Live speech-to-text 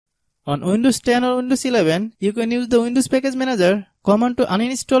On Windows 10 or Windows 11, you can use the Windows Package Manager command to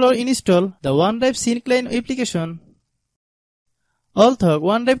uninstall or install the OneDrive syncline application. Although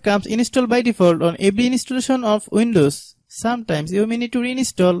OneDrive comes installed by default on every installation of Windows, sometimes you may need to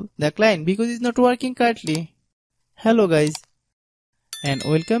reinstall the client because it's not working correctly. Hello guys, and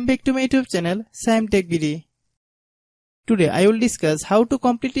welcome back to my YouTube channel Shaem Tech BD. Today I will discuss how to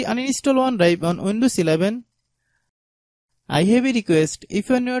completely uninstall OneDrive on Windows 11. I have a request, if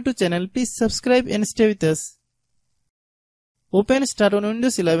you are new to channel, please subscribe and stay with us. Open Start on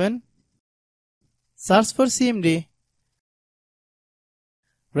Windows 11. Search for CMD.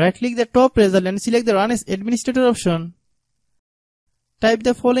 Right click the top result and select the Run as Administrator option. Type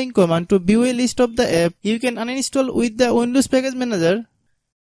the following command to view a list of the app you can uninstall with the Windows Package Manager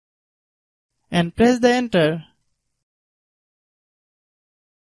and press the Enter.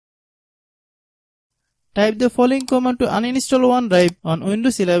 Type the following command to uninstall OneDrive on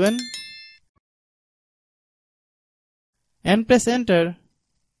Windows 11 and press Enter.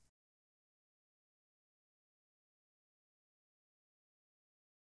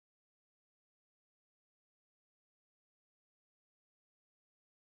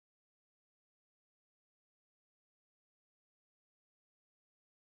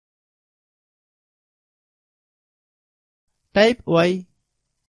 Type Y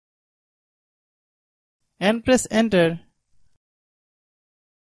and press Enter.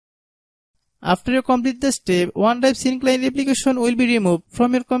 After you complete the step, OneDrive syncline application will be removed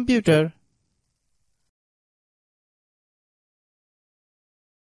from your computer.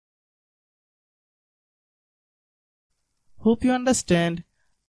 Hope you understand.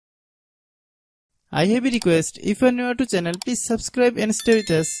 I have a request, if you are new to channel, please subscribe and stay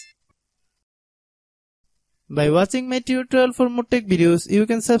with us. By watching my tutorial for more tech videos, you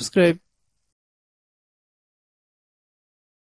can subscribe.